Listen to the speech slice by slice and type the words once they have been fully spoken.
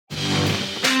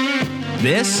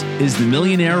This is the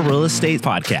Millionaire Real Estate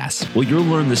Podcast, where you'll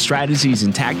learn the strategies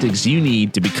and tactics you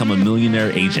need to become a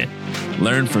millionaire agent.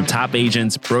 Learn from top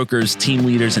agents, brokers, team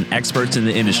leaders, and experts in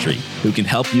the industry who can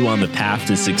help you on the path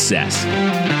to success.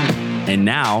 And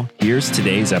now, here's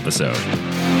today's episode.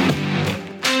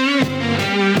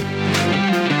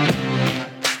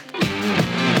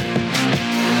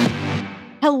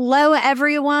 Hello,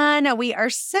 everyone. We are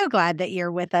so glad that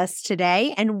you're with us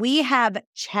today. And we have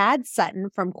Chad Sutton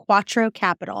from Quattro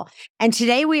Capital. And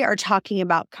today we are talking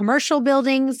about commercial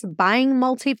buildings, buying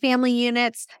multifamily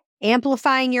units,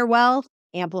 amplifying your wealth,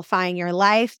 amplifying your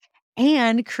life,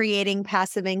 and creating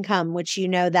passive income, which you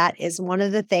know that is one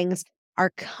of the things our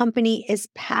company is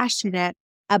passionate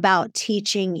about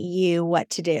teaching you what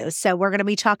to do. So we're going to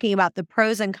be talking about the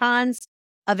pros and cons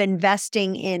of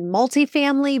investing in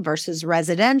multifamily versus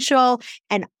residential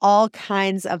and all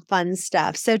kinds of fun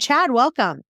stuff. So Chad,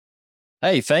 welcome.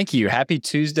 Hey, thank you. Happy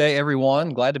Tuesday, everyone.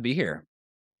 Glad to be here.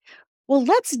 Well,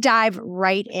 let's dive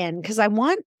right in because I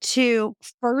want to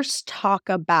first talk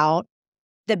about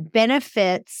the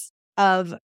benefits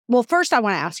of, well, first I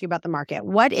want to ask you about the market.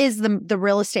 What is the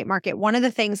real estate market? One of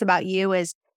the things about you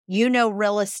is you know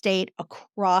real estate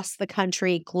across the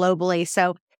country globally.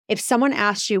 So if someone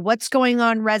asks you what's going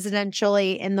on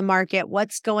residentially in the market,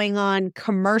 what's going on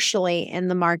commercially in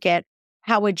the market,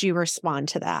 how would you respond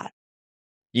to that?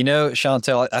 You know,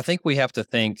 Chantel, I think we have to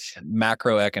think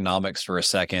macroeconomics for a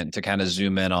second to kind of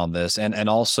zoom in on this and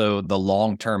also the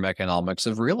long-term economics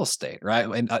of real estate, right?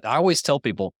 And I always tell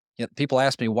people, people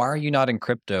ask me, why are you not in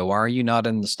crypto? Why are you not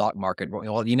in the stock market?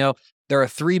 Well, there are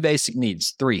three basic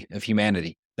needs, of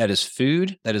humanity. That is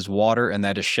food, that is water, and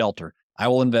that is shelter. I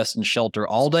will invest in shelter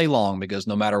all day long because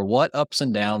no matter what ups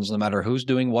and downs, no matter who's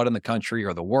doing what in the country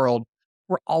or the world,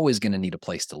 we're always going to need a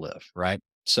place to live, right?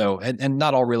 So, and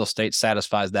not all real estate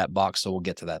satisfies that box. So we'll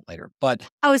get to that later. But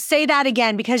I would say that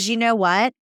again, because you know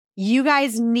what? You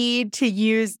guys need to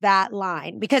use that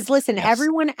line because listen, yes.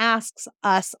 Everyone asks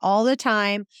us all the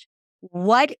time,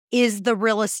 what is the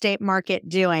real estate market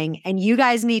doing? And you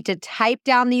guys need to type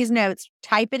down these notes,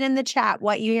 type it in the chat,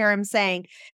 what you hear him saying.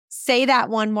 Say that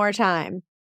one more time.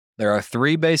 There are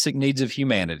three basic needs of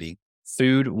humanity: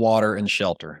 food, water, and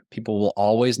shelter. People will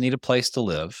always need a place to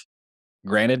live.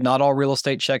 Granted, not all real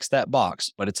estate checks that box,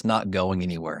 but it's not going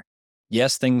anywhere.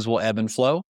 Yes, things will ebb and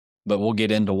flow, but we'll get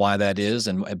into why that is.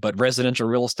 But residential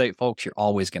real estate, folks, you're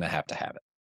always going to have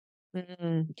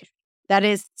it. That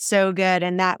is so good.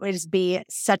 And that would be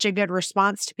such a good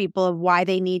response to people of why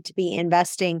they need to be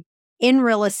investing in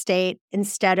real estate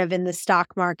instead of in the stock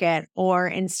market or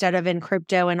instead of in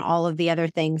crypto and all of the other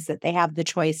things that they have the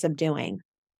choice of doing.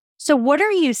 So what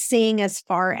are you seeing as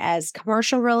far as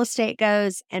commercial real estate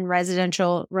goes and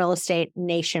residential real estate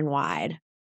nationwide?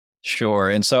 Sure.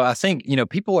 And so I think,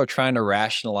 people are trying to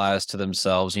rationalize to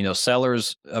themselves,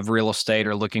 sellers of real estate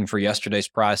are looking for yesterday's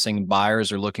pricing.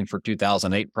 Buyers are looking for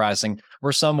 2008 pricing.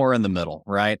 We're somewhere in the middle,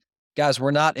 right? Guys,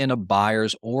 we're not in a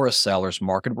buyer's or a seller's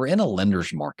market. We're in a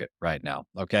lender's market right now.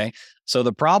 Okay. So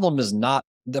the problem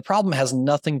has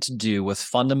nothing to do with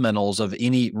fundamentals of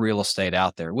any real estate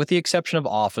out there, with the exception of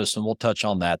office. And we'll touch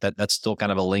on that. That's still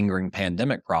kind of a lingering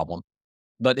pandemic problem.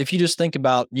 But if you just think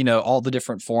about, all the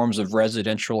different forms of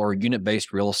residential or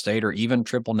unit-based real estate, or even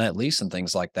triple net lease and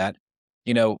things like that,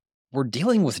 we're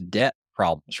dealing with debt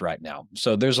problems right now.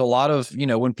 So there's a lot of,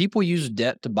 when people use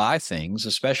debt to buy things,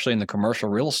 especially in the commercial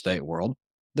real estate world,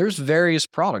 there's various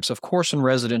products. Of course, in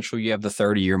residential, you have the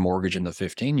 30-year mortgage and the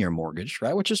 15-year mortgage,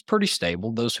 right? Which is pretty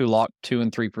stable. Those who lock 2%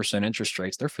 and 3% interest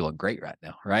rates, they're feeling great right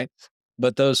now, right?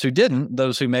 But those who didn't,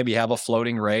 those who maybe have a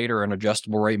floating rate or an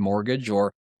adjustable rate mortgage,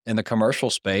 or in the commercial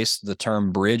space, the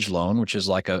term bridge loan, which is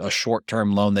like a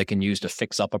short-term loan they can use to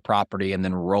fix up a property and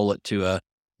then roll it to a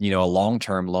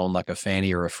long-term loan like a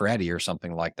Fannie or a Freddie or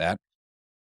something like that.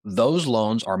 Those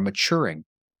loans are maturing.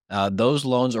 Those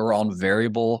loans are on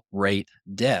variable rate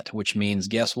debt, which means,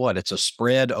 guess what? It's a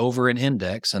spread over an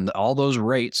index, and all those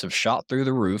rates have shot through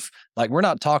the roof. Like, we're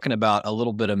not talking about a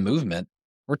little bit of movement.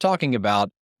 We're talking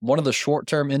about one of the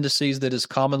short-term indices that is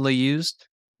commonly used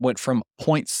went from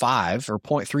 0.5 or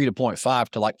 0.3 to 0.5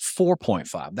 to like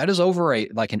 4.5. That is over an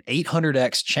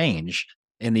 800x change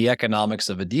in the economics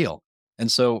of a deal.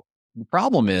 And so the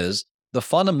problem is the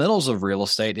fundamentals of real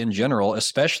estate in general,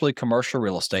 especially commercial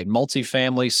real estate,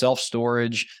 multifamily,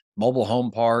 self-storage, mobile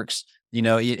home parks,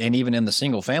 and even in the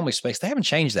single family space, they haven't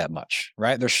changed that much,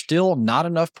 right? There's still not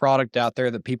enough product out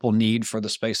there that people need for the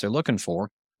space they're looking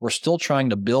for. We're still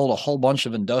trying to build a whole bunch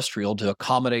of industrial to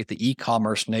accommodate the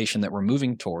e-commerce nation that we're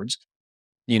moving towards,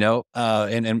 and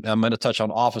I'm going to touch on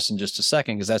office in just a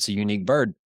second because that's a unique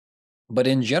bird. But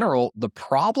in general, the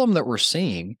problem that we're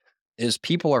seeing is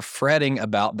people are fretting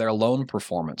about their loan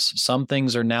performance. Some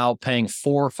things are now paying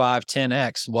 4, 5,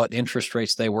 10x what interest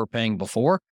rates they were paying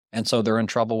before. And so they're in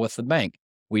trouble with the bank.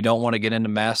 We don't want to get into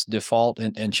mass default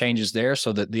and changes there.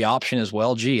 So that the option is,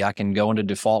 well, gee, I can go into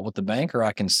default with the bank, or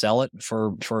I can sell it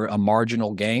for a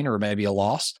marginal gain or maybe a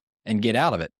loss and get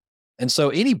out of it. And so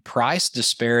any price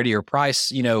disparity or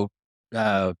price,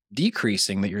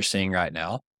 decreasing that you're seeing right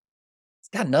now, it's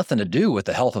got nothing to do with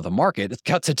the health of the market. It's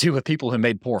got to do with people who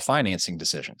made poor financing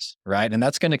decisions, right? And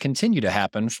that's going to continue to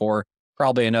happen for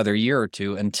probably another year or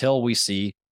two until we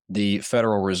see the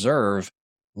Federal Reserve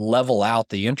level out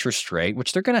the interest rate,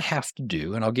 which they're going to have to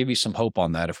do. And I'll give you some hope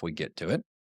on that if we get to it.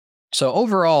 So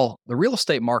overall, the real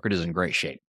estate market is in great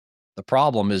shape. The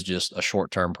problem is just a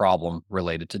short-term problem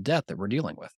related to debt that we're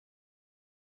dealing with.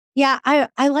 Yeah,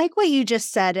 I like what you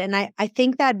just said. And I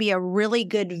think that'd be a really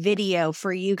good video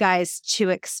for you guys to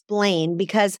explain,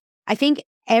 because I think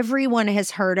everyone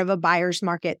has heard of a buyer's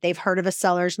market. They've heard of a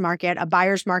seller's market. A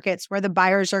buyer's market's where the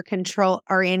buyers are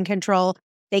in control.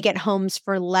 They get homes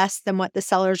for less than what the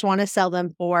sellers want to sell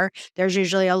them for. There's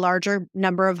usually a larger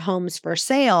number of homes for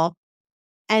sale.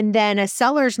 And then a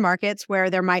seller's market's where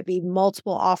there might be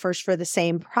multiple offers for the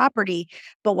same property.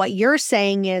 But what you're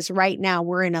saying is right now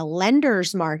we're in a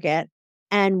lender's market.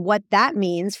 And what that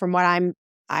means, from what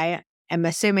I am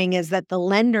assuming, is that the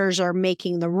lenders are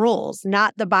making the rules,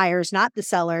 not the buyers, not the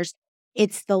sellers.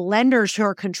 It's the lenders who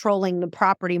are controlling the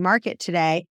property market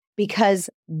today, because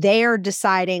they're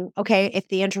deciding, okay, if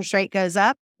the interest rate goes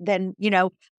up, then,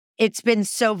 it's been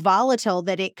so volatile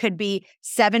that it could be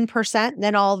 7%.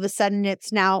 Then all of a sudden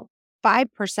it's now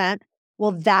 5%.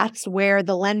 Well, that's where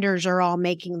the lenders are all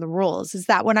making the rules. Is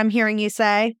that what I'm hearing you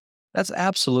say? That's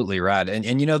absolutely right. And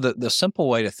the simple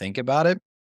way to think about it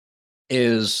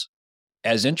is,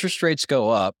 as interest rates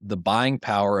go up, the buying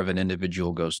power of an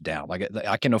individual goes down. Like,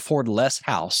 I can afford less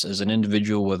house as an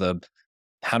individual with a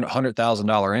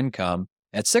 $100,000 income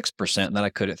at 6% than I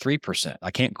could at 3%.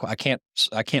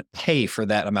 I can't pay for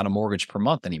that amount of mortgage per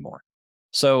month anymore.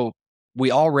 So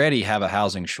we already have a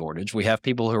housing shortage. We have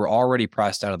people who are already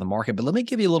priced out of the market. But let me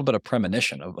give you a little bit of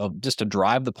premonition of just to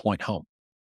drive the point home.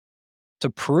 To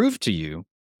prove to you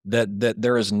that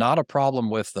there is not a problem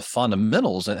with the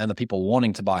fundamentals and the people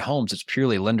wanting to buy homes, it's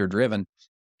purely lender driven.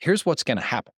 Here's what's going to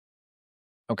happen.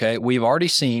 Okay, we've already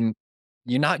seen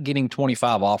you're not getting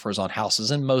 25 offers on houses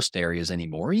in most areas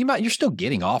anymore. You're still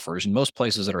getting offers in most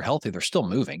places that are healthy. They're still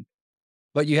moving,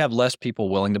 but you have less people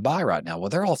willing to buy right now. Well,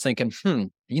 they're all thinking,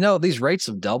 these rates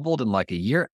have doubled in like a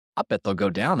year. I bet they'll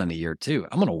go down in a year too.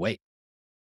 I'm going to wait.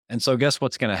 And so guess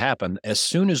what's going to happen? As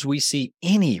soon as we see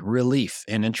any relief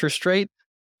in interest rate,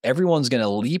 everyone's going to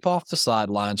leap off the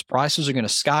sidelines. Prices are going to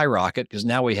skyrocket because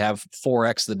now we have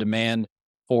 4x the demand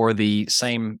for the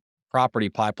same property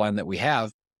pipeline that we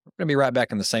have. We're going to be right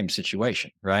back in the same situation,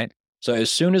 right? So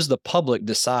as soon as the public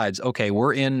decides, okay,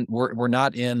 we're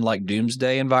not in like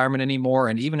doomsday environment anymore,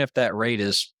 and even if that rate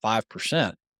is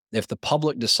 5%, if the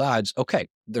public decides, okay,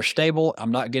 they're stable,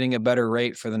 I'm not getting a better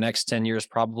rate for the next 10 years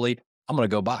probably, I'm going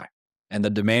to go buy. And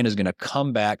the demand is going to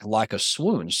come back like a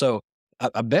swoon. So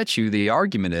I bet you the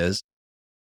argument is,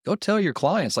 go tell your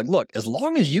clients, like, look, as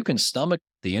long as you can stomach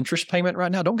the interest payment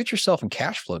right now, don't get yourself in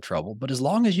cash flow trouble. But as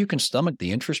long as you can stomach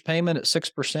the interest payment at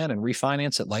 6% and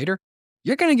refinance it later,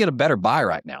 you're going to get a better buy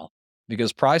right now,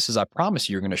 because prices, I promise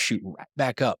you, are going to shoot right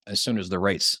back up as soon as the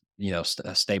rates,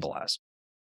 stabilize.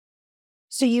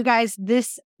 So you guys,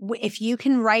 if you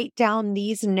can write down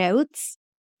these notes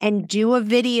and do a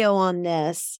video on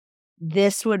this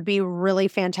would be really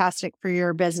fantastic for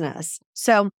your business.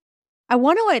 So I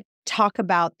want to talk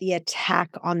about the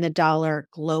attack on the dollar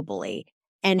globally,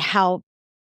 and how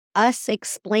us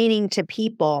explaining to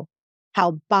people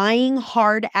how buying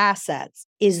hard assets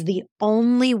is the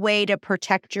only way to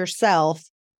protect yourself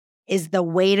is the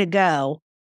way to go.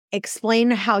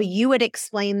 Explain how you would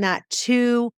explain that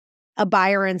to a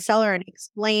buyer and seller, and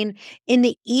explain in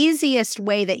the easiest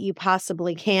way that you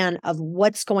possibly can of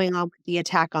what's going on with the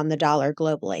attack on the dollar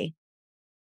globally.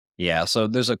 Yeah, so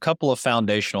there's a couple of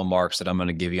foundational marks that I'm going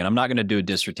to give you, and I'm not going to do a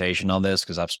dissertation on this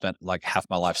because I've spent like half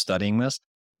my life studying this,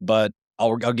 but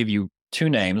I'll give you two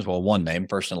names. Well, one name,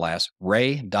 first and last.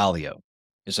 Ray Dalio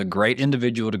is a great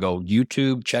individual to go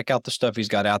YouTube, check out the stuff he's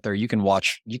got out there. You can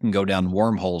go down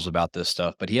wormholes about this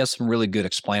stuff, but he has some really good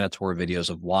explanatory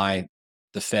videos of why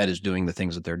the Fed is doing the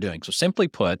things that they're doing. So simply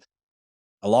put,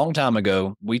 a long time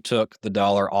ago, we took the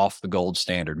dollar off the gold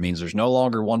standard. Means there's no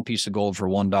longer one piece of gold for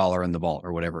 $1 in the vault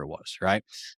or whatever it was, right?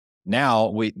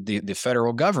 Now the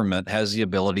federal government has the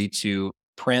ability to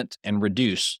print and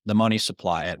reduce the money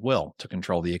supply at will to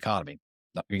control the economy.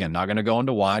 Again, not going to go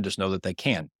into why, just know that they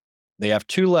can. They have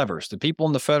two levers. The people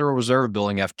in the Federal Reserve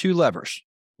building have two levers.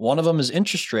 One of them is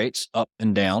interest rates up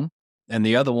and down, and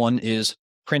the other one is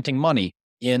printing money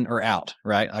in or out,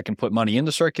 right? I can put money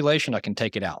into circulation, I can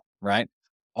take it out, right?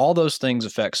 All those things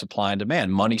affect supply and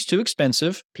demand. Money's too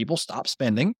expensive. People stop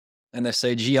spending and they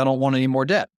say, gee, I don't want any more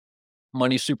debt.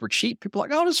 Money's super cheap. People are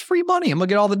like, oh, it's free money. I'm going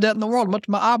to get all the debt in the world. I'm up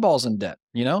to my eyeballs in debt,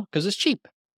 because it's cheap.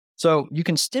 So you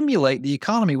can stimulate the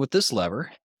economy with this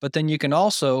lever, but then you can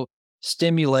also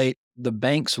stimulate the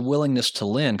bank's willingness to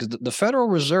lend, because the Federal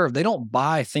Reserve, they don't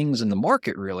buy things in the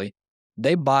market really.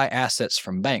 They buy assets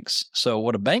from banks. So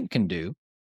what a bank can do,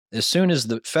 as soon as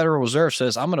the Federal Reserve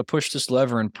says, I'm going to push this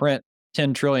lever and print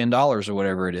 $10 trillion or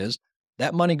whatever it is,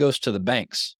 that money goes to the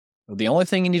banks. The only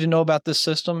thing you need to know about this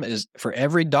system is for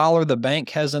every dollar the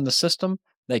bank has in the system,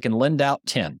 they can lend out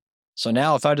 10. So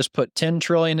now if I just put 10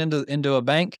 trillion into a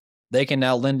bank, they can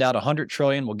now lend out 100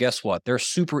 trillion. Well, guess what? They're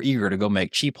super eager to go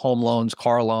make cheap home loans,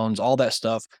 car loans, all that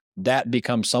stuff. That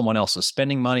becomes someone else's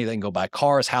spending money. They can go buy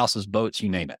cars, houses, boats, you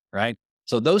name it, right?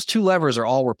 So those two levers are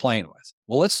all we're playing with.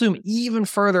 Well, let's zoom even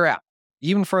further out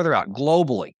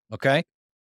globally, okay?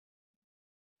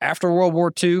 After World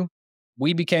War II,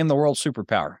 we became the world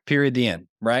superpower, period, the end,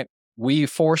 right? We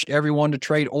forced everyone to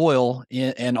trade oil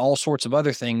and all sorts of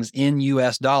other things in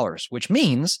US dollars, which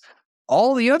means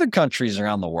all the other countries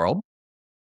around the world,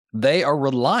 they are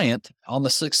reliant on the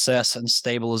success and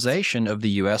stabilization of the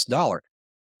US dollar.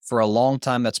 For a long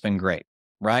time, that's been great,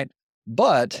 right?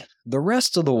 But the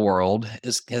rest of the world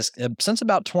has since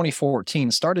about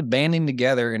 2014 started banding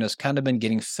together and has kind of been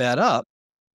getting fed up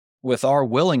with our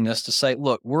willingness to say,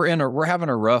 look, we're having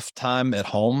a rough time at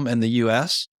home in the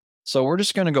US. So we're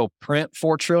just going to go print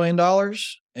 $4 trillion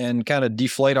and kind of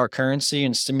deflate our currency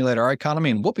and stimulate our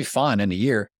economy, and we'll be fine in a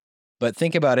year. But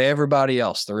think about everybody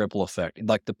else, the ripple effect,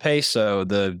 like the peso,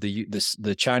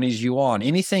 the Chinese yuan,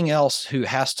 anything else who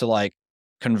has to like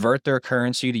convert their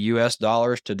currency to US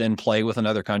dollars to then play with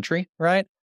another country, right?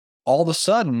 All of a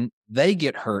sudden, they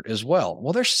get hurt as well.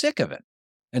 Well, they're sick of it.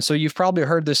 And so you've probably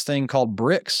heard this thing called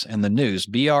BRICS in the news,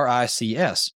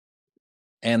 BRICS.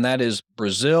 And that is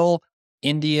Brazil,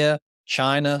 India,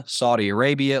 China, Saudi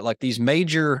Arabia, like these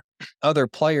major other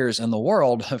players in the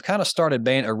world have kind of started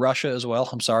banning, Russia as well.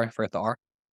 I'm sorry, I forgot the R.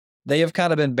 They have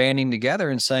kind of been banding together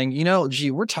and saying, gee,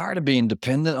 we're tired of being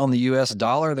dependent on the US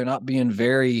dollar. They're not being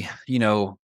very,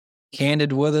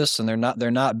 candid with us, and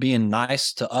they're not being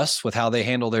nice to us with how they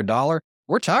handle their dollar.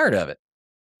 We're tired of it.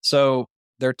 So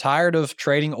they're tired of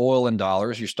trading oil in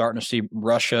dollars. You're starting to see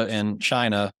Russia and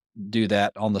China do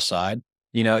that on the side,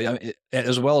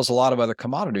 as well as a lot of other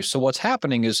commodities. So what's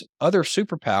happening is other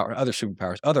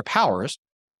powers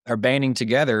are banding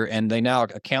together, and they now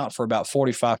account for about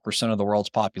 45% of the world's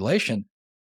population.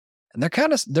 And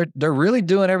they're really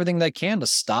doing everything they can to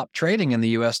stop trading in the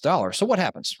US dollar. So what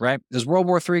happens, right? Is World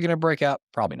War III going to break out?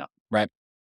 Probably not, right?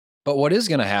 But what is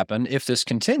going to happen if this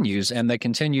continues and they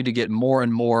continue to get more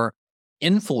and more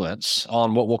influence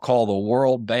on what we'll call the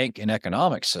world bank and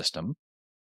economic system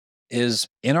is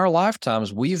in our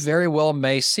lifetimes, we very well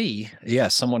may see, I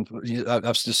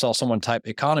just saw someone type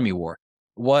economy war.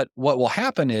 What will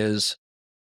happen is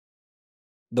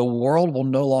the world will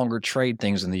no longer trade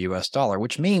things in the US dollar,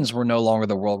 which means we're no longer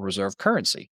the world reserve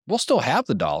currency. We'll still have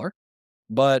the dollar,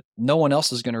 but no one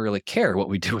else is going to really care what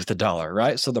we do with the dollar,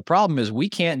 right? So the problem is we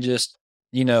can't just,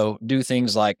 do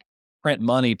things like print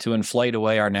money to inflate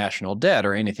away our national debt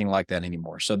or anything like that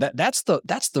anymore. So that's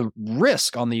the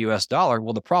risk on the US dollar.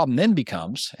 Well, the problem then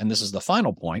becomes, and this is the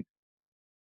final point,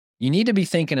 you need to be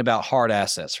thinking about hard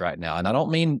assets right now. And I don't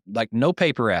mean like no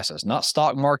paper assets, not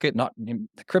stock market, not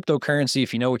cryptocurrency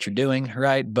if you know what you're doing,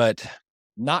 right? But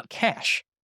not cash.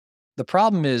 The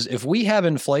problem is if we have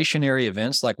inflationary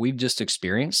events like we've just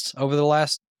experienced over the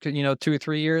last 2 or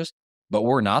 3 years, but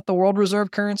we're not the world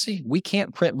reserve currency, we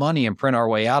can't print money and print our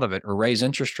way out of it or raise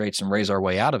interest rates and raise our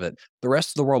way out of it. The rest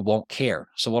of the world won't care.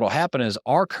 So what will happen is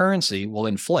our currency will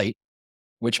inflate,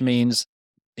 which means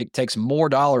it takes more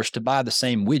dollars to buy the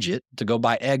same widget, to go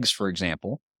buy eggs, for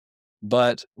example.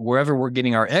 But wherever we're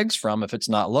getting our eggs from, if it's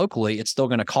not locally, it's still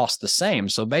going to cost the same.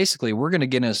 So basically, we're going to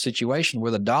get in a situation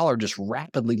where the dollar just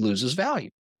rapidly loses value,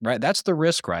 right? That's the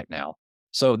risk right now.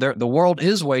 So the world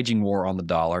is waging war on the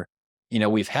dollar.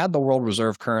 We've had the world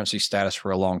reserve currency status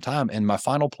for a long time. And my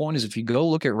final point is if you go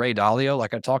look at Ray Dalio,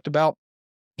 like I talked about,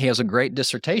 he has a great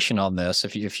dissertation on this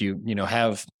if you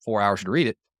have 4 hours to read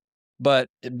it. But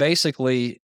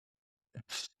basically,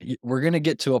 we're going to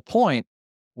get to a point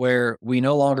where we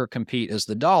no longer compete as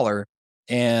the dollar.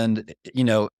 And,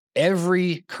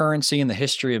 every currency in the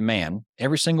history of man,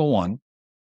 every single one,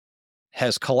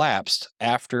 has collapsed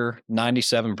after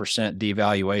 97%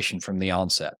 devaluation from the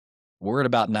onset. We're at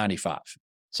about 95.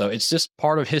 So it's just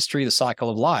part of history, the cycle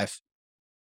of life.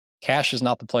 Cash is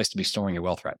not the place to be storing your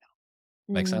wealth right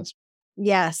now. Make sense?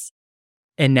 Yes.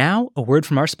 And now, a word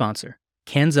from our sponsor,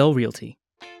 Canzel Realty.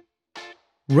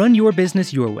 Run your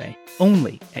business your way,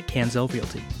 only at Canzel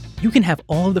Realty. You can have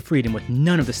all of the freedom with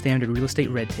none of the standard real estate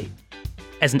red tape.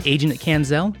 As an agent at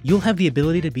Canzel, you'll have the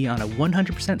ability to be on a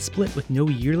 100% split with no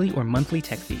yearly or monthly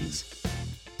tech fees.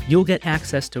 You'll get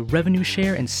access to revenue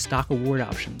share and stock award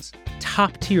options,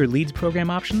 top-tier leads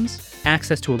program options,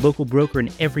 access to a local broker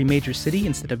in every major city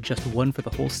instead of just one for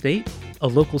the whole state, a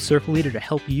local circle leader to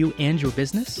help you and your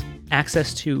business,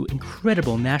 access to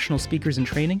incredible national speakers and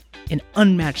training, an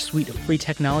unmatched suite of free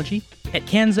technology. At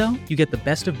Canzel, you get the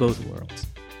best of both worlds.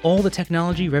 All the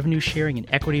technology, revenue sharing, and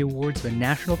equity awards of a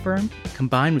national firm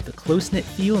combined with the close-knit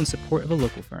feel and support of a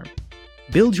local firm.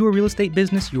 Build your real estate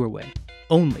business your way,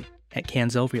 only at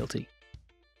Canzel Realty.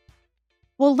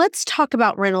 Well, let's talk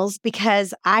about rentals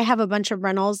because I have a bunch of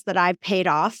rentals that I've paid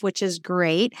off, which is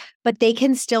great, but they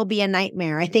can still be a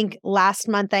nightmare. I think last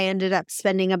month I ended up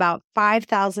spending about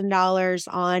 $5,000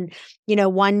 on,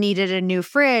 one needed a new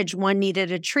fridge, one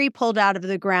needed a tree pulled out of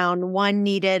the ground, one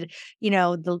needed,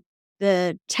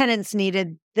 the tenants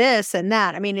needed this and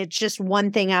that. I mean, it's just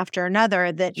one thing after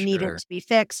another that needed to be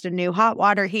fixed, a new hot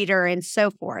water heater and so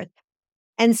forth.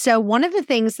 And so one of the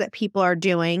things that people are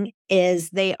doing is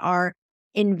they are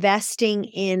investing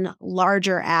in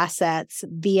larger assets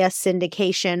via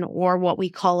syndication or what we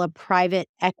call a private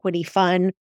equity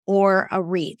fund or a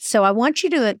REIT. So I want you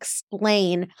to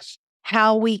explain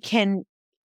how we can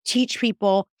teach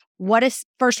people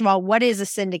first of all, what is a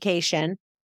syndication?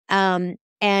 And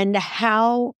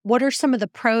what are some of the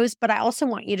pros? But I also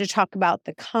want you to talk about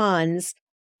the cons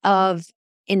of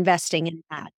investing in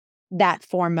that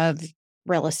form of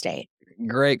real estate.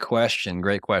 Great question.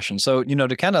 So,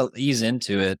 to kind of ease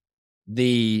into it,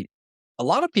 a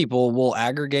lot of people will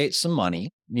aggregate some money.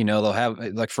 They'll have,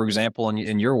 like, for example,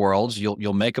 in your worlds,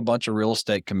 you'll make a bunch of real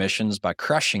estate commissions by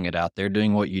crushing it out there,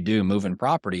 doing what you do, moving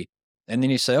property. And then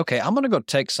you say, okay, I'm going to go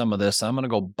take some of this. I'm going to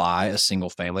go buy a single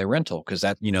family rental because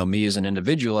that, me as an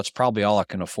individual, that's probably all I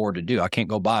can afford to do. I can't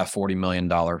go buy a $40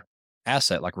 million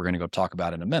asset like we're going to go talk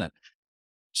about in a minute.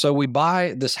 So we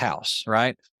buy this house,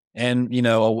 right? And,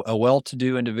 a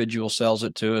well-to-do individual sells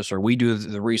it to us, or we do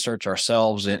the research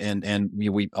ourselves and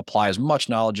we apply as much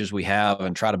knowledge as we have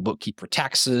and try to bookkeep for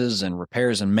taxes and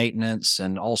repairs and maintenance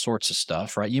and all sorts of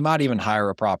stuff, right? You might even hire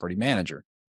a property manager.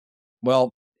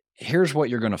 Well, here's what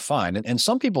you're going to find. And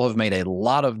some people have made a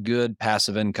lot of good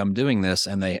passive income doing this,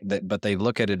 but they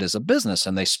look at it as a business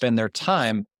and they spend their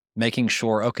time making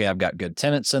sure, okay, I've got good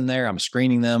tenants in there. I'm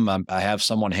screening them. I have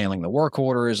someone handling the work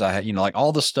orders. I have, like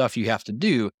all the stuff you have to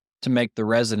do to make the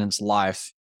resident's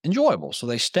life enjoyable. So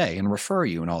they stay and refer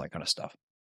you and all that kind of stuff.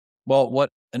 Well,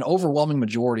 what an overwhelming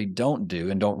majority don't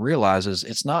do and don't realize is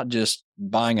it's not just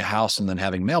buying a house and then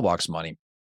having mailbox money.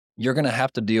 You're going to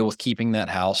have to deal with keeping that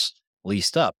house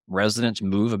leased up. Residents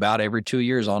move about every 2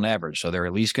 years on average. So they're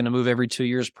at least going to move every 2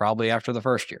 years, probably after the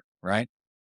first year, right?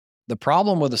 The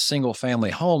problem with a single family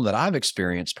home that I've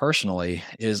experienced personally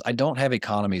is I don't have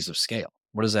economies of scale.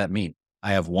 What does that mean?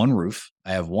 I have one roof.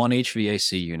 I have one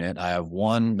HVAC unit. I have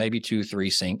one, maybe 2, 3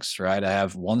 sinks, right? I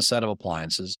have one set of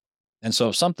appliances. And so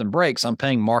if something breaks, I'm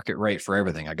paying market rate for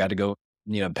everything. I got to go,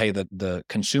 pay the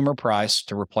consumer price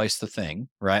to replace the thing,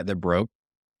 right? That broke.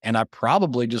 And I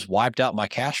probably just wiped out my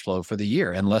cash flow for the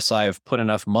year unless I've put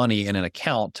enough money in an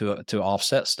account to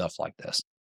offset stuff like this.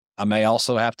 I may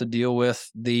also have to deal with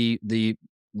the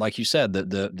like you said,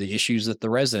 the issues that the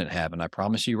resident have. And I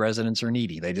promise you, residents are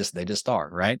needy. They just are,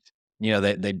 right?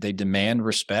 They demand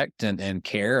respect and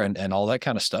care and all that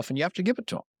kind of stuff, and you have to give it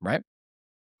to them, right?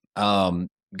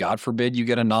 God forbid you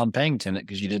get a non-paying tenant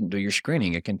because you didn't do your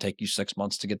screening. It can take you 6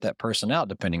 months to get that person out,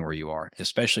 depending where you are,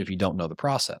 especially if you don't know the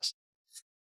process.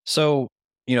 So,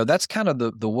 that's kind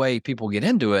of the way people get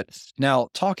into it. Now,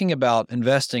 talking about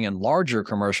investing in larger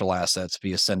commercial assets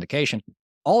via syndication,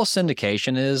 all a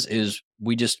syndication is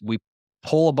we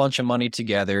pull a bunch of money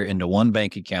together into one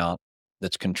bank account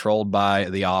that's controlled by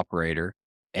the operator,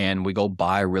 and we go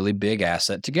buy a really big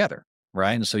asset together,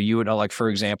 right? And so you would, like, for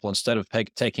example, instead of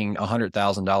taking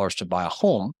 $100,000 to buy a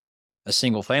home, a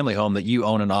single family home that you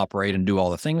own and operate and do all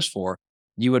the things for,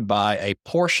 you would buy a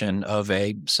portion of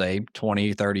a, say,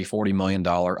 $20, $30, $40 million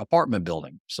apartment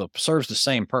building. So it serves the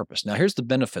same purpose. Now, here's the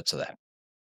benefits of that.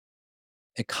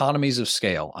 Economies of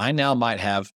scale. I now might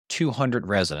have 200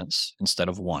 residents instead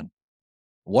of one.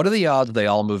 What are the odds they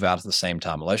all move out at the same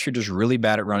time? Unless you're just really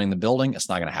bad at running the building, it's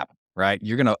not going to happen, right?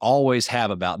 You're going to always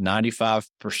have about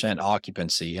 95%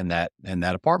 occupancy in that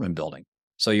apartment building.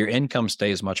 So your income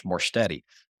stays much more steady.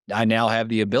 I now have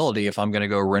the ability, if I'm going to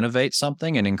go renovate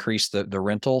something and increase the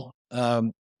rental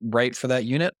rate for that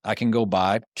unit, I can go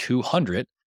buy 200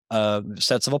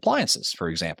 sets of appliances, for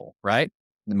example, right?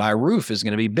 My roof is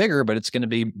going to be bigger, but it's going to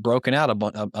be broken out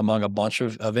among a bunch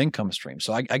of income streams.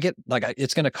 So I get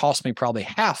it's going to cost me probably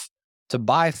half to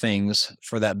buy things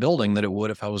for that building that it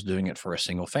would if I was doing it for a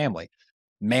single family.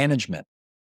 Management.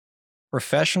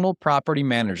 Professional property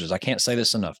managers, I can't say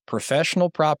this enough. Professional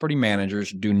property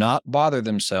managers do not bother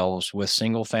themselves with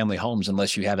single family homes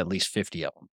unless you have at least 50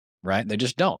 of them, right? They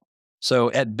just don't. So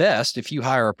at best, if you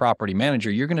hire a property manager,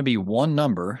 you're going to be one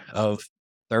number of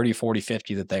 30, 40,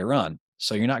 50 that they run.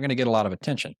 So you're not going to get a lot of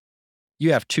attention.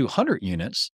 You have 200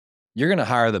 units, you're going to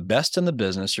hire the best in the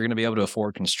business. You're going to be able to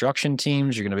afford construction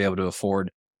teams. You're going to be able to afford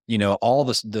all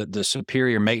the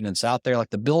superior maintenance out there.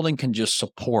 Like the building can just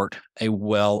support a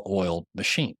well-oiled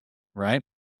machine, right?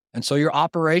 And so your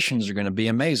operations are going to be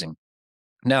amazing.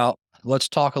 Now, let's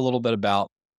talk a little bit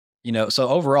about, so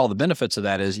overall, the benefits of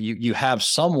that is you have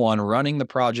someone running the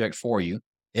project for you.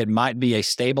 It might be a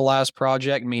stabilized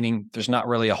project, meaning there's not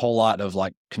really a whole lot of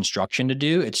like construction to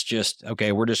do. It's just,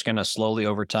 okay, we're just going to slowly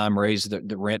over time raise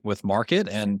the rent with market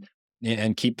and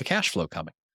keep the cash flow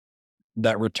coming.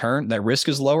 That risk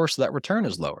is lower, so that return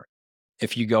is lower.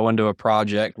 If you go into a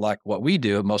project like what we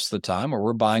do most of the time, where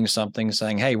we're buying something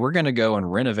saying, hey, we're going to go and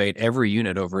renovate every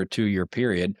unit over a 2-year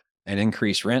period and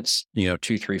increase rents, $200,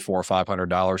 $300, $400,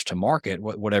 $500 to market,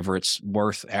 whatever it's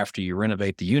worth after you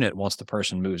renovate the unit. Once the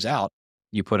person moves out,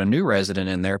 you put a new resident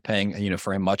in there paying,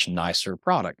 for a much nicer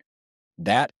product.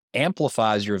 That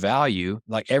amplifies your value.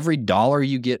 Like every dollar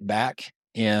you get back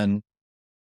in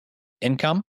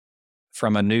income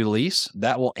from a new lease,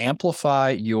 that will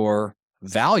amplify your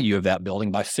value of that building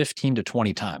by 15 to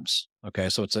 20 times. Okay.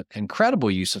 So it's an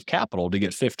incredible use of capital to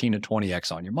get 15 to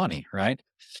 20x on your money, right?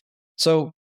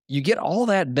 So you get all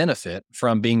that benefit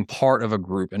from being part of a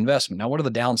group investment. Now, what are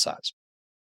the downsides?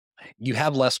 You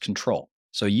have less control.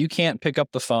 So you can't pick up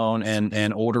the phone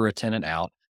and order a tenant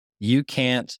out. You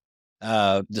can't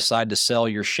decide to sell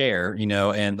your share,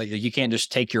 and you can't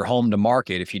just take your home to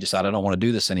market if you decide I don't want to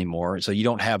do this anymore. So you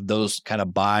don't have those kind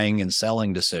of buying and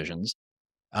selling decisions.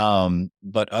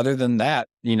 But other than that,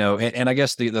 and I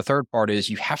guess the third part is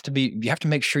you have to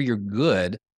make sure you're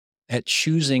good at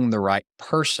choosing the right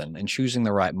person and choosing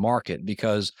the right market,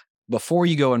 because before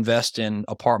you go invest in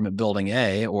apartment building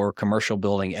A or commercial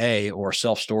building A or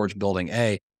self-storage building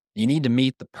A, you need to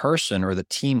meet the person or the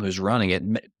team who's running it.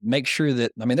 Make sure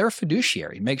that, they're a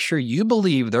fiduciary. Make sure you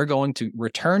believe they're going to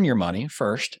return your money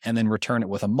first and then return it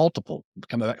with a multiple,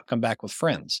 come back with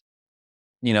friends.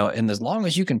 And as long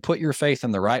as you can put your faith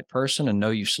in the right person and know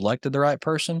you've selected the right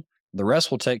person, the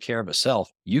rest will take care of itself.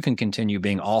 You can continue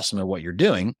being awesome at what you're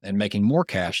doing and making more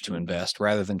cash to invest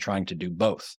rather than trying to do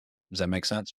both. Does that make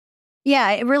sense?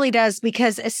 Yeah, it really does,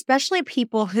 because especially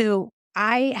people who,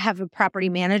 I have a property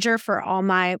manager for all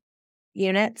my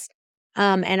units.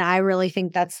 And I really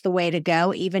think that's the way to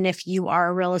go. Even if you are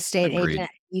a real estate agent,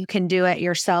 you can do it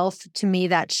yourself. To me,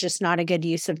 that's just not a good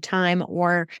use of time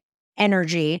or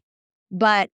energy.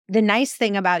 But the nice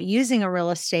thing about using a real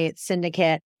estate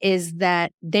syndicate is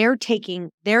that they're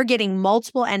getting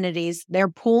multiple entities, they're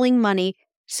pooling money.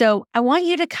 So I want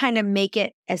you to kind of make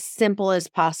it as simple as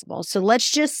possible. So let's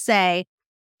just say,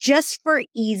 just for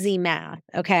easy math,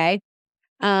 okay?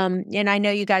 And I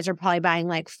know you guys are probably buying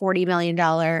like $40 million,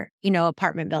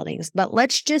 apartment buildings, but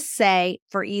let's just say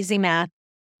for easy math,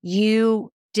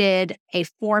 you did a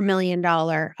 $4 million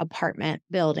apartment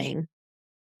building.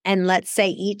 And let's say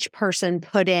each person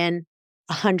put in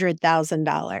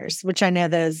 $100,000, which I know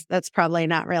that's probably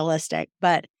not realistic,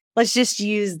 but let's just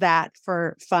use that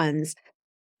for funds.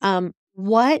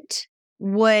 What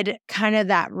would kind of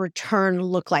that return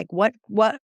look like?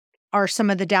 What are some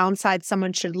of the downsides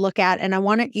someone should look at? And I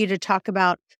wanted you to talk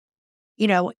about,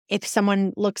 if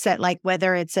someone looks at like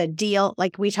whether it's a deal,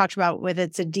 like we talked about, whether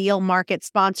it's a deal market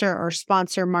sponsor or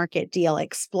sponsor market deal,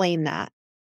 explain that.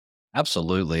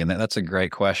 Absolutely. And that's a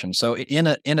great question. So in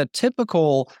a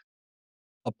typical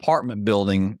apartment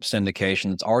building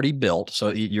syndication that's already built, so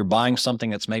you're buying something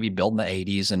that's maybe built in the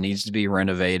 80s and needs to be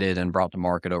renovated and brought to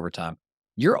market over time,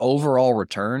 your overall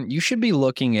return, you should be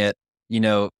looking at,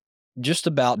 just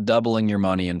about doubling your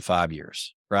money in 5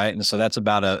 years, right? And so that's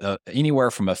about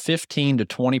anywhere from a 15 to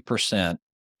 20%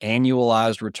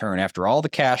 annualized return after all the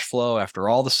cash flow, after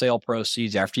all the sale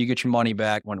proceeds, after you get your money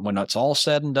back, when it's all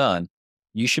said and done.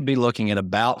 You should be looking at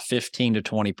about 15 to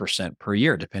 20% per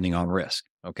year, depending on risk.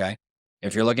 Okay.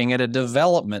 If you're looking at a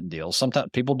development deal, sometimes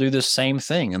people do this same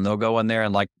thing and they'll go in there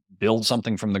and like build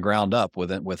something from the ground up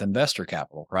with investor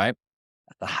capital, right?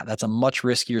 that's a much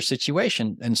riskier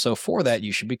situation. And so for that,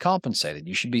 you should be compensated.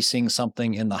 You should be seeing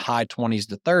something in the high 20s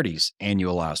to 30s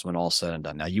annualized when all's said and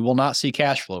done. Now, you will not see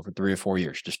cash flow for 3 or 4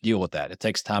 years. Just deal with that. It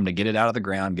takes time to get it out of the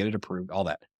ground, get it approved, all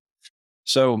that.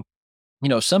 So,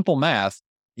 simple math,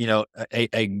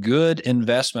 a good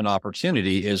investment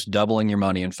opportunity is doubling your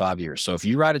money in 5 years. So if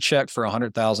you write a check for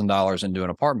 $100,000 into an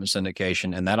apartment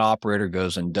syndication and that operator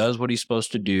goes and does what he's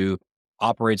supposed to do,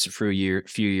 operates it for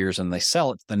few years, and they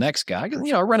sell it to the next guy,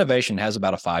 a renovation has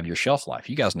about a 5-year shelf life.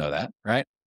 You guys know that, right?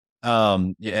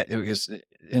 Yeah,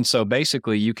 and so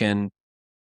basically you can,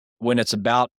 when it's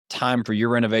about time for your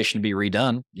renovation to be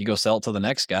redone, you go sell it to the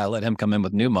next guy, let him come in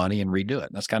with new money and redo it.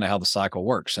 That's kind of how the cycle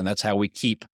works. And that's how we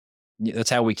keep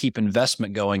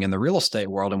investment going in the real estate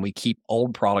world, and we keep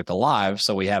old product alive.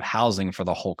 So we have housing for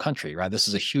the whole country, right? This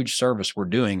is a huge service we're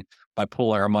doing by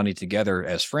pulling our money together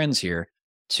as friends here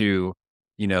to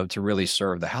really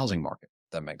serve the housing market.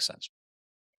 If that makes sense.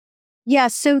 Yeah.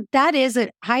 So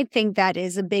I think that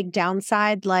is a big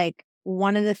downside. Like,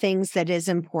 one of the things that is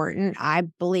important, I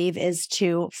believe, is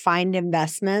to find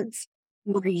investments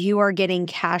where you are getting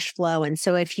cash flow. And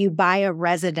so if you buy a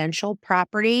residential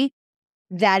property,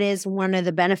 that is one of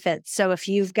the benefits. So if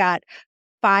you've got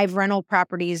 5 rental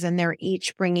properties and they're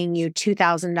each bringing you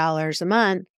 $2,000 a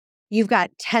month, you've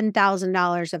got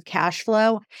 $10,000 of cash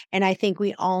flow. And I think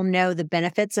we all know the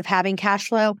benefits of having cash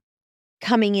flow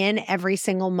coming in every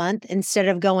single month instead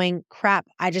of going, crap,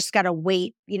 I just got to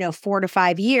wait, 4 to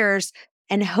 5 years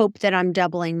and hope that I'm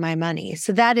doubling my money.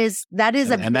 So that is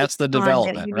and that's the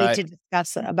development, that you right? need to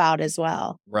discuss about as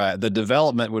well. Right. The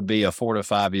development would be a 4 to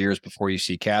 5 years before you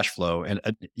see cash flow. And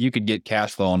you could get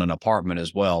cash flow on an apartment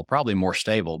as well, probably more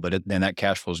stable, but then that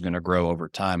cash flow is going to grow over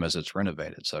time as it's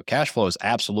renovated. So cash flow is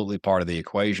absolutely part of the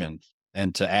equation.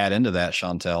 And to add into that,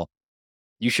 Chantel,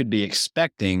 you should be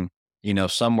expecting,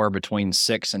 somewhere between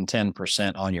 6 and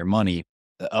 10% on your money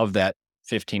of that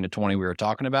 15 to 20 we were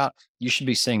talking about. You should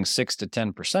be seeing 6 to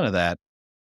 10% of that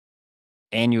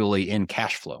annually in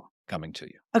cash flow coming to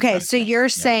you. Okay, Right? so you're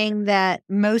saying that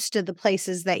most of the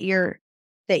places that you're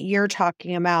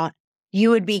talking about, you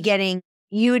would be getting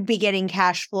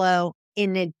cash flow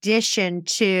in addition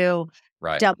to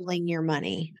Right. doubling your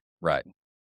money. Right.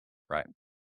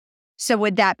 So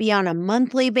would that be on a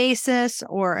monthly basis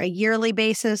or a yearly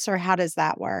basis, or how does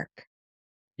that work?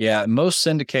 Yeah, most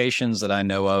syndications that I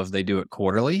know of, they do it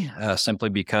quarterly, simply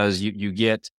because you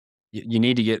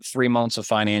need to get 3 months of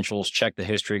financials, check the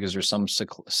history because there's some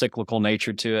cyclical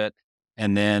nature to it.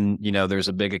 And then, there's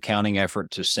a big accounting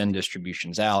effort to send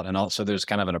distributions out. And also there's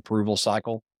kind of an approval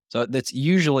cycle. So that's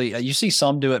usually, you see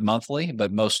some do it monthly,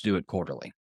 but most do it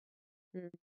quarterly.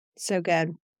 So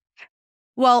good.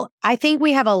 Well, I think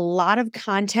we have a lot of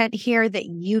content here that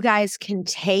you guys can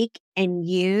take and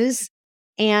use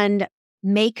and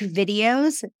make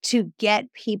videos to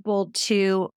get people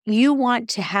you want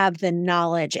to have the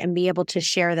knowledge and be able to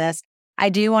share this. I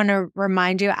do want to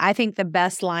remind you, I think the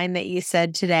best line that you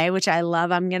said today, which I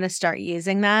love, I'm going to start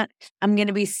using that. I'm going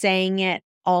to be saying it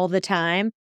all the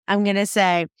time. I'm going to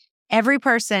say, every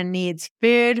person needs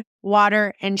food,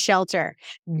 water, and shelter.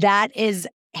 That is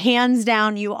hands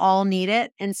down, you all need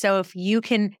it. And so if you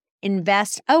can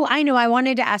invest, I know, I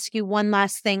wanted to ask you one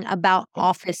last thing about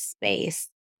office space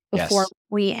before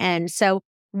we end. So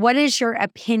what is your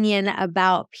opinion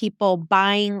about people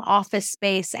buying office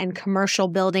space and commercial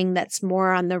building that's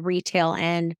more on the retail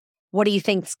end? What do you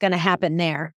think is going to happen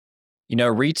there?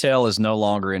 Retail is no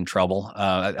longer in trouble.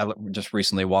 I just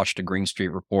recently watched a Green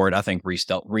Street report. I think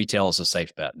retail is a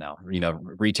safe bet now.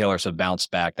 Retailers have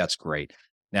bounced back. That's great.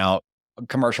 Now,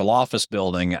 commercial office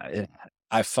building,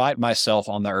 I fight myself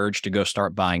on the urge to go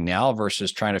start buying now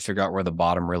versus trying to figure out where the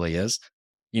bottom really is.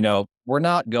 We're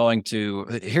not going to,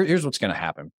 here's what's going to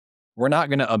happen. We're not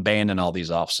going to abandon all these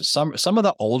offices. Some of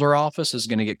the older office is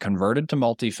going to get converted to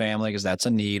multifamily because that's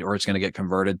a need, or it's going to get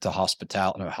converted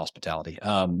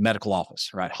to medical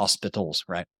office, right? Hospitals,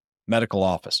 right? Medical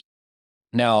office.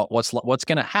 Now, what's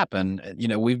going to happen?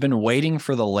 We've been waiting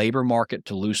for the labor market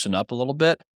to loosen up a little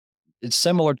bit. It's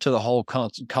similar to the whole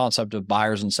concept of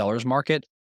buyers and sellers market.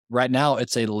 Right now,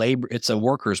 it's a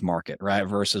workers market, right?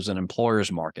 Versus an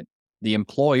employer's market. The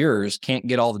employers can't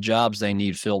get all the jobs they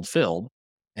need filled,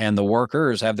 and the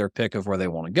workers have their pick of where they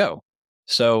want to go.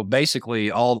 So basically,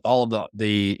 all of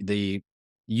the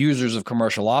users of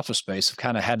commercial office space have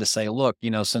kind of had to say, look,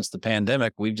 since the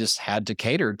pandemic, we've just had to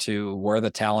cater to where the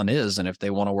talent is, and if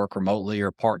they want to work remotely or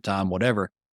part-time,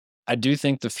 whatever. I do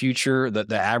think the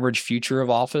average future of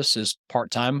office is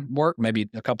part-time work, maybe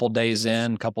a couple of days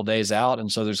in, a couple of days out.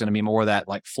 And so there's going to be more of that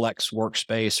like flex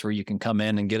workspace where you can come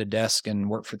in and get a desk and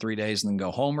work for 3 days and then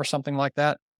go home or something like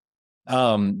that.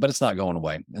 but it's not going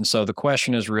away. And so the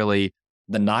question is really,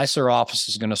 the nicer office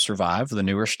is going to survive, the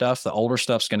newer stuff, the older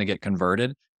stuff's going to get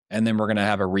converted. And then we're going to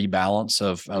have a rebalance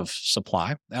of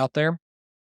supply out there.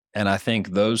 And I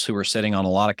think those who are sitting on a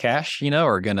lot of cash,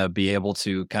 are going to be able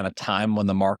to kind of time when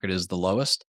the market is the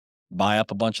lowest, buy up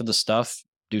a bunch of the stuff,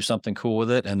 do something cool with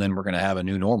it, and then we're going to have a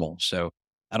new normal. So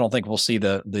I don't think we'll see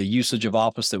the usage of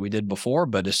office that we did before,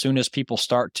 but as soon as people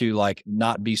start to like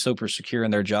not be super secure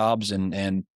in their jobs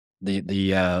and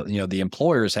the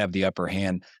employers have the upper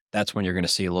hand, that's when you're going to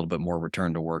see a little bit more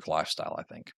return to work lifestyle, I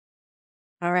think.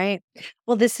 All right.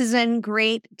 Well, this has been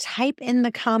great. Type in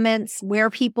the comments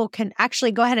where people can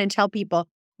actually go ahead and tell people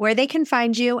where they can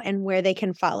find you and where they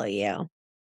can follow you.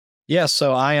 Yeah.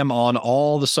 So I am on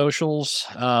all the socials.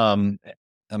 I'm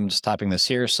just typing this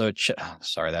here. So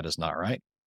sorry, that is not right.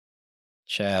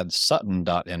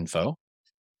 ChadSutton.info.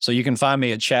 So you can find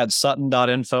me at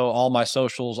ChadSutton.info. All my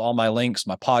socials, all my links,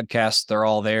 my podcasts, they're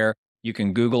all there. You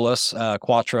can Google us,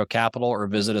 Quattro Capital, or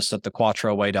visit us at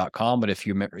thequattroway.com. But if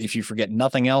you forget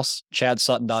nothing else,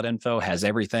 ChadSutton.info has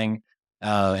everything,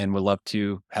 and would love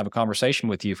to have a conversation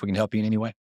with you if we can help you in any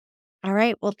way. All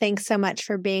right. Well, thanks so much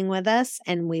for being with us,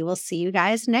 and we will see you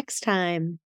guys next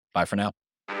time. Bye for now.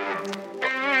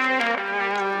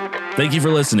 Thank you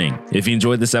for listening. If you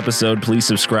enjoyed this episode, please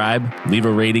subscribe, leave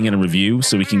a rating and a review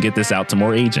so we can get this out to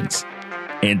more agents.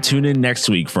 And tune in next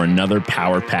week for another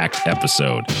power-packed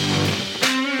episode.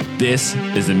 This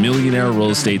is the Millionaire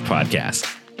Real Estate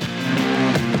Podcast.